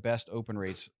guarantee our best open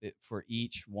rates for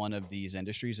each one of these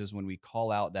industries is when we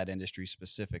call out that industry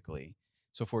specifically.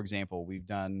 So, for example, we've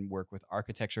done work with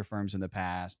architecture firms in the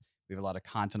past. We have a lot of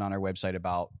content on our website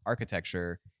about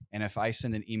architecture. And if I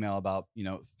send an email about,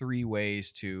 3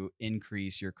 ways to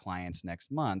increase your clients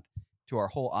next month to our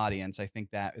whole audience, I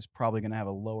think that is probably going to have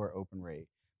a lower open rate.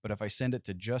 But if I send it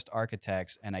to just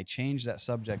architects and I change that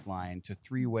subject line to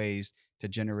 3 ways to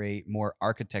generate more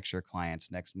architecture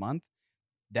clients next month,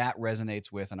 that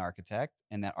resonates with an architect,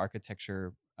 and that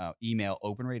architecture email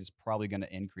open rate is probably going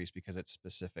to increase because it's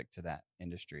specific to that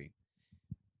industry.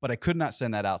 But I could not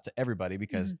send that out to everybody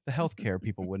because the healthcare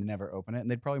people would never open it, and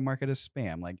they'd probably mark it as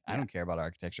spam. Like, I don't care about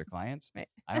architecture clients. Right.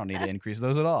 I don't need to increase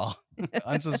those at all.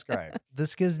 Unsubscribe.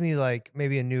 This gives me like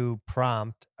maybe a new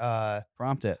prompt.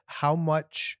 Prompt it. How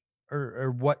much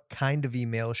or what kind of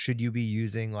email should you be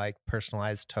using like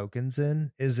personalized tokens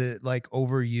in? Is it like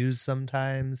overused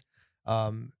sometimes?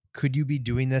 Could you be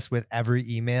doing this with every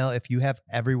email? If you have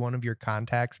every one of your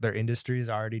contacts, their industry is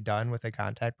already done with a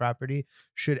contact property,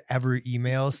 should every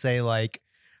email say like,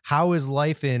 how is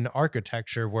life in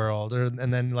architecture world?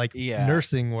 And then like Yeah.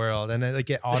 nursing world, and then like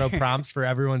get auto prompts for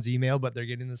everyone's email, but they're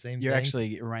getting the same You're thing.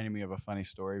 actually reminding me of a funny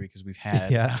story because we've had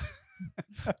Yeah.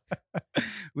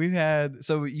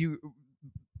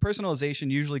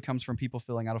 personalization usually comes from people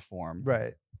filling out a form.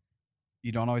 Right.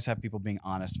 You don't always have people being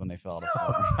honest when they fill out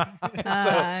a form.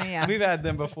 Yeah. We've had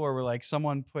them before where like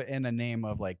someone put in a name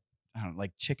of like, I don't know,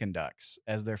 like chicken ducks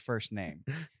as their first name.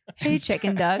 Hey, And so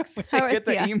chicken ducks. they How are get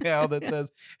the ya? email that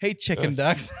says, "Hey, chicken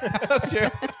ducks." How's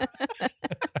your-"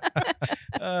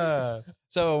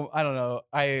 So I don't know.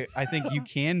 I think you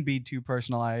can be too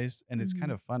personalized, and it's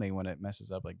kind of funny when it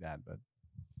messes up like that. But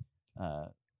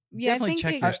Yeah, I definitely think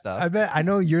check it- your stuff. I bet I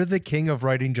know you're the king of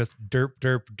writing just derp,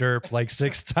 derp, derp like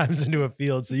 6 times into a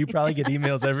field. So you probably get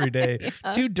emails every day. Yeah.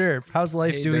 To derp. How's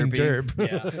life Hey, doing derpy.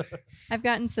 derp? Yeah. I've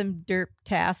gotten some derp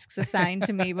tasks assigned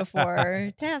to me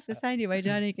before. Task assigned to you by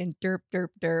Johnny and derp, derp,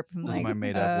 derp. I'm This is my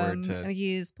made-up word to I think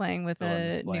he's playing with fill in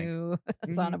this a blank. new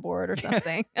Mhm. sauna board or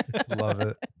something. Love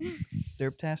it.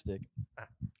 Derptastic.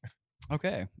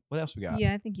 Okay. What else we got?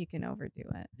 Yeah, I think you can overdo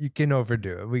it. You can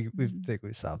overdo it. We Mhm. think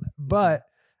we solved it. But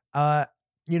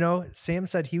Sam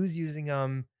said he was using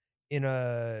in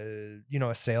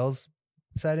a sales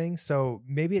setting. So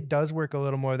maybe it does work a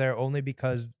little more there only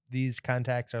because these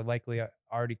contacts are likely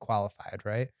already qualified,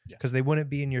 right? Yeah. Because they wouldn't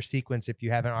be in your sequence if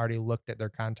you haven't already looked at their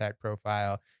contact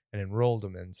profile and enrolled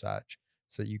them and such.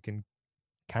 So you can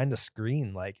kind of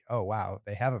screen like, oh wow,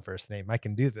 they have a first name. I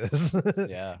can do this.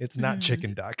 Yeah. It's not Mhm.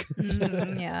 chicken duck.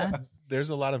 Yeah. There's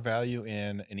a lot of value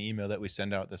in an email that we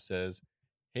send out that says,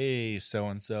 "Hey, so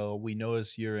and so, we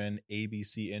notice you're in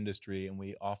ABC industry, and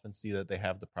we often see that they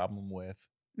have the problem with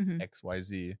Mhm.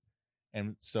 XYZ."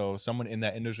 And so someone in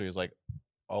that industry is like,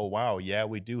 "Oh wow, yeah,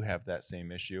 we do have that same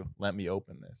issue. Let me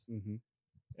open this." Mm-hmm.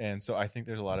 And so I think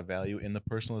there's a lot of value in the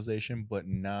personalization, but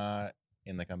not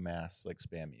in like a mass like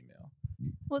spam email.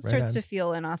 Well, it Right starts on. to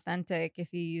feel inauthentic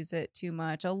if you use it too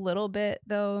much. A little bit,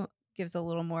 though, gives a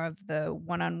little more of the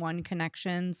one-on-one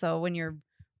connection. So when you're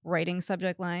writing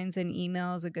subject lines in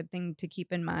emails, a good thing to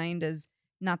keep in mind is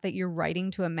not that you're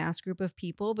writing to a mass group of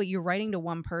people, but you're writing to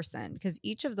one person, because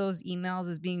each of those emails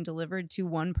is being delivered to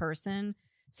one person.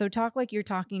 So talk like you're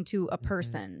talking to a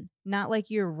person, not like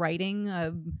you're writing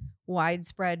a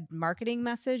widespread marketing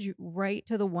message. You write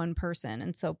to the one person.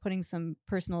 And so putting some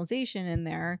personalization in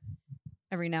there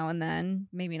every now and then,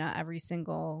 maybe not every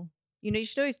single, you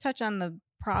should always touch on the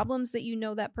problems that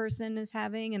that person is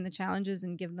having and the challenges,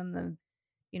 and give them the,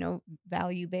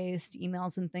 value-based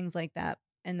emails and things like that.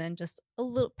 And then just a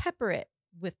little pepper it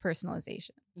with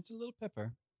personalization. It's a little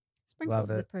pepper. Sprinkled Love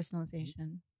with it.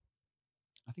 personalization.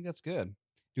 I think that's good.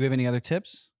 Do we have any other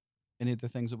tips? Any other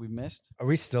things that we've missed? Are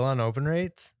we still on open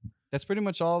rates? That's pretty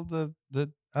much all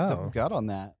that Oh, we've got on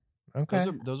that. okay.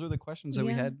 Those are the questions that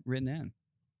we Yeah. had written in.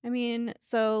 I mean,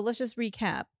 so let's just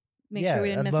recap. make Yeah, sure we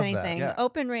didn't I'd miss love that. anything. Yeah.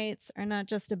 Open rates are not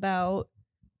just about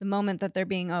the moment that they're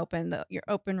being opened. Your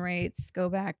open rates go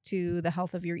back to the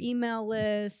health of your email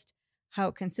list, how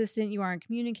consistent you are in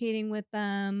communicating with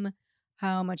them,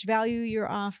 how much value you're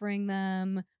offering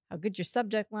them, how good your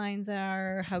subject lines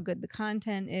are, how good the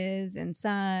content is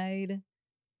inside.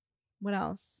 What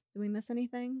else? Did we miss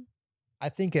anything? I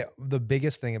think the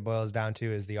biggest thing it boils down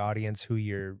to is the audience who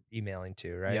you're emailing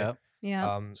to, right? Yep.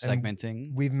 Yeah. And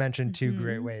Segmenting. we've mentioned two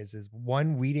great Mhm. ways. Is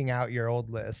one, weeding out your old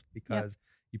list because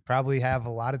you probably have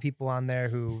a lot of people on there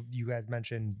who you guys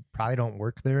mentioned probably don't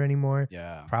work there anymore.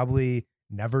 Yeah. Probably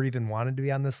never even wanted to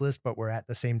be on this list, but were at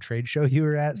the same trade show you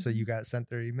were at, so you got sent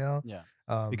their email. Yeah.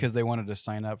 Because They wanted to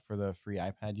sign up for the free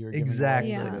iPad you were giving away,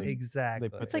 exactly, so Yeah. exactly.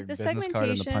 They put It's like the their business card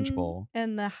in the punch segmentation bowl.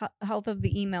 and the health of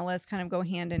the email list kind of go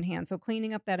hand in hand. So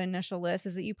cleaning up that initial list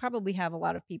is that you probably have a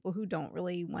lot of people who don't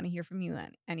really want to hear from you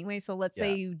anyway. So let's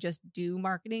say you just do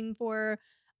marketing for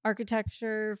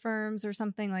architecture firms or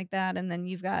something like that, and then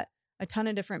you've got a ton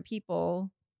of different people.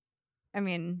 I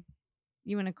mean,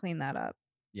 you want to clean that up.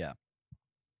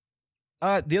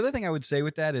 The other thing I would say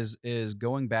with that is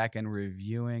going back and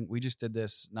reviewing. We just did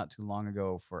this not too long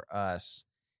ago for us,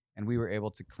 and we were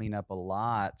able to clean up a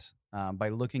lot by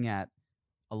looking at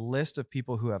a list of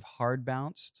people who have hard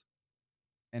bounced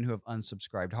and who have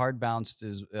unsubscribed. Hard bounced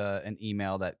is an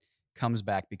email that comes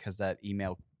back because that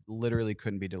email literally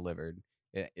couldn't be delivered.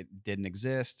 It didn't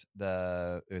exist.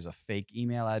 It was a fake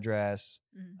email address.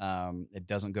 It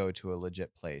doesn't go to a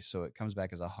legit place, so it comes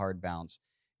back as a hard bounce.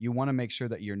 You want to make sure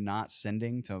that you're not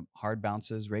sending to hard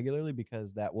bounces regularly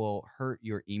because that will hurt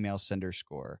your email sender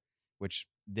score, which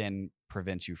then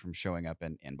prevents you from showing up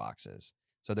in inboxes.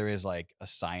 So there is like a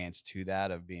science to that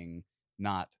of being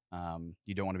not,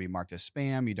 you don't want to be marked as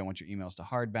spam. You don't want your emails to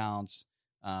hard bounce.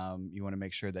 You want to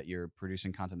make sure that you're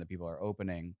producing content that people are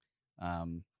opening.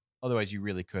 Otherwise, you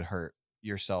really could hurt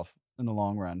yourself in the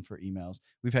long run for emails.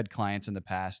 We've had clients in the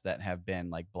past that have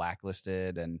been like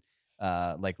blacklisted and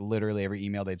like literally every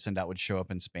email they'd send out would show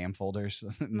up in spam folders,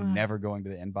 never going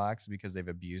to the inbox because they've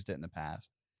abused it in the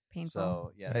past. Painful.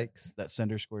 So yeah, Yikes. that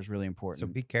sender score is really important. So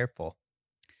be careful.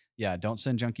 Yeah, don't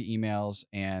send junky emails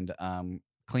and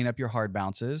clean up your hard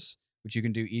bounces, which you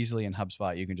can do easily in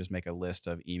HubSpot. You can just make a list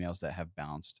of emails that have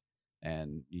bounced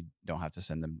and you don't have to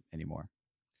send them anymore.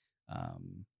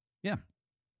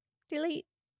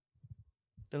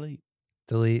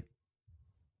 Delete.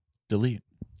 Delete.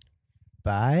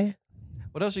 Bye.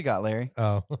 What else you got, Larry?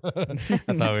 Oh, I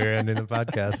thought we were ending the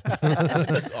podcast.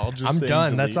 That's all just I'm saying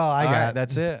done. delete. That's all I All got. right,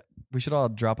 that's it. We should all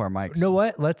drop our mics. You know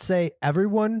what? Let's say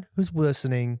everyone who's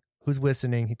listening,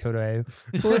 he told I.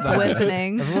 Who's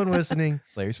listening? Everyone listening,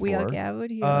 Larry's We are 4.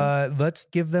 gathered here. let's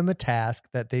give them a task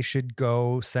that they should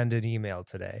go send an email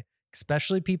today,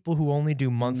 especially people who only do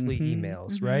monthly Mhm.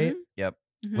 emails, right? Yep.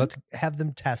 Mhm. Let's have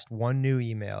them test one new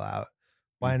email out.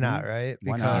 Why not, right?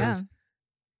 Why Because not? Yeah.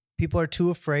 people are too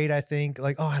afraid, I think,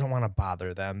 like, oh, I don't want to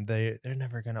bother them. They're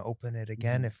never gonna open it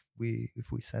again if we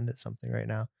send it something right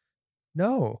now.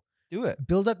 No. Do it.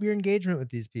 Build up your engagement with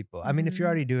these people. I mean, if you're Mhm.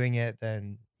 already doing it,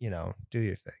 then do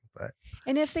your thing. But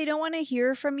And if they don't want to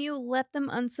hear from you, let them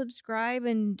unsubscribe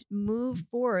and move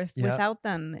forth Yeah. without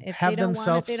them. If have they them don't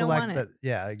want it, they don't self-select want that. it.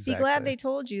 Yeah, exactly. Be glad they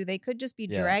told you. They could just be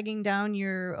Yeah. dragging down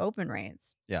your open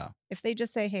rates. Yeah. If they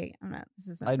just say, "Hey, this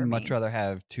isn't I'd for much me." rather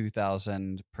have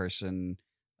 2,000 person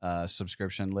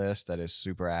subscription list that is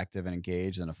super active and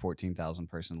engaged than a 14,000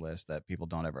 person list that people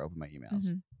don't ever open my emails.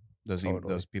 Mhm. Totally.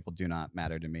 Those people do not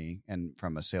matter to me, and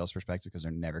from a sales perspective, because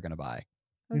they're never going to buy.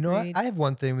 You know what? Agreed. I have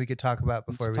one thing we could talk about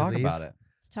before Let's we talk leave. about it.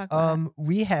 Let's talk about it.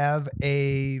 We have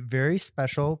a very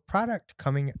special product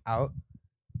coming out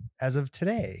as of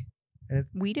today. And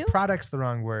We do. product's the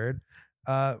wrong word.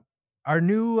 Our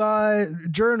new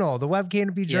journal, the Web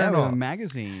Canopy Journal. Yeah,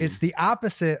 magazine. It's the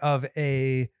opposite of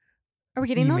a Are we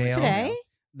getting those email. today?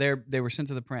 They were sent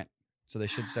to the print, so they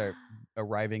should start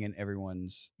arriving in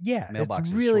everyone's. it's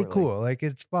Mailboxes really shortly. cool. Like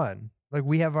it's fun. Like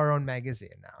we have our own magazine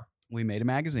now. We made a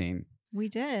magazine. We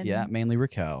did. Yeah, mainly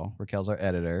Raquel. Raquel's our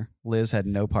editor. Liz had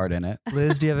no part in it.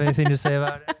 Liz, do you have anything to say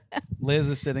about it? Liz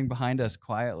is sitting behind us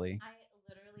quietly. I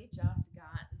literally just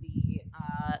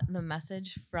got the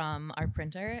message from our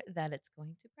printer that it's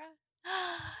going to press.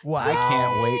 Wow. I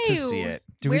can't wait to see Yay! it.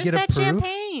 Do we Where's get a that proof?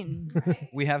 champagne?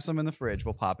 We have some in the fridge.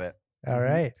 We'll pop it. All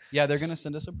right. Yeah, they're gonna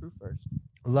send us a proof first.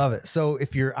 Love it. So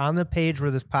if you're on the page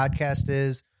where this podcast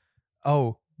is,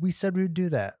 we said we would do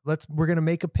that. We're gonna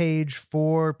make a page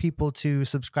for people to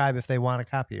subscribe if they want a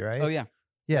copy, right? Oh yeah.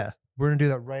 Yeah. We're gonna do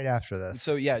that right after this.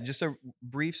 So yeah, just a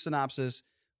brief synopsis.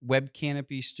 Web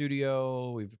Canopy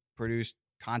Studio. We've produced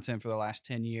content for the last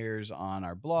 10 years on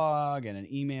our blog and in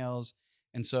emails.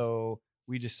 And so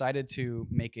we decided to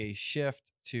make a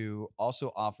shift to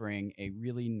also offering a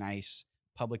really nice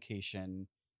publication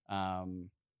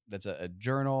that's a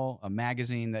journal, a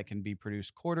magazine that can be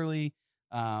produced quarterly.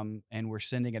 And we're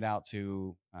sending it out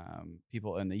to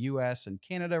people in the US and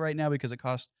Canada right now because it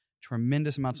costs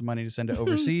tremendous amounts of money to send it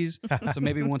overseas. So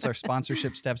maybe once our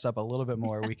sponsorship steps up a little bit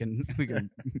more, we can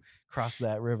cross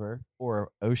that river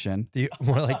or ocean.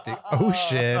 More like the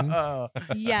ocean.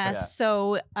 Yes. Yeah.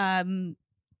 So,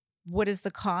 what is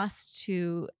the cost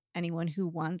to anyone who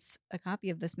wants a copy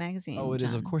of this magazine? Oh, it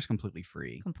is of John? course completely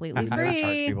free. Completely We never charge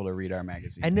free. people to read our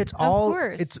magazine. And it's Of all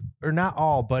course. it's or not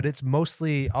all, but it's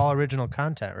mostly all original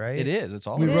content, right? it is. It's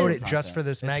all We It wrote is. it just for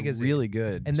this It's magazine. really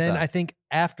good. And then stuff. I think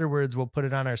afterwards we'll put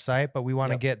it on our site, but we want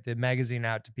to Yep. get the magazine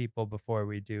out to people before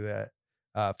we do it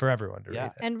for everyone to Yeah.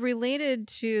 read it. And related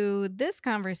to this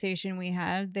conversation we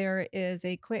had, there is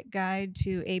a quick guide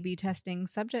to A/B testing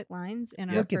subject lines in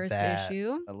our Look at first that.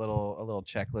 issue. a little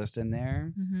checklist in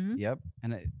there. Mm-hmm. Yep,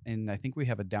 and I think we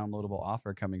have a downloadable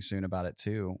offer coming soon about it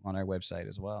too on our website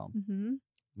as well, Mm-hmm.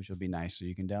 which will be nice. So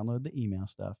you can download the email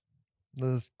stuff.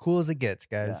 As cool as it gets,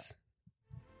 guys.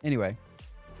 Anyway,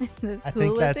 I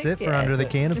think that's it for Under the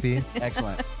Canopy.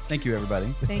 excellent. Thank you, everybody.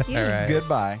 Thank you. All right.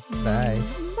 Goodbye. Bye.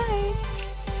 Mhm.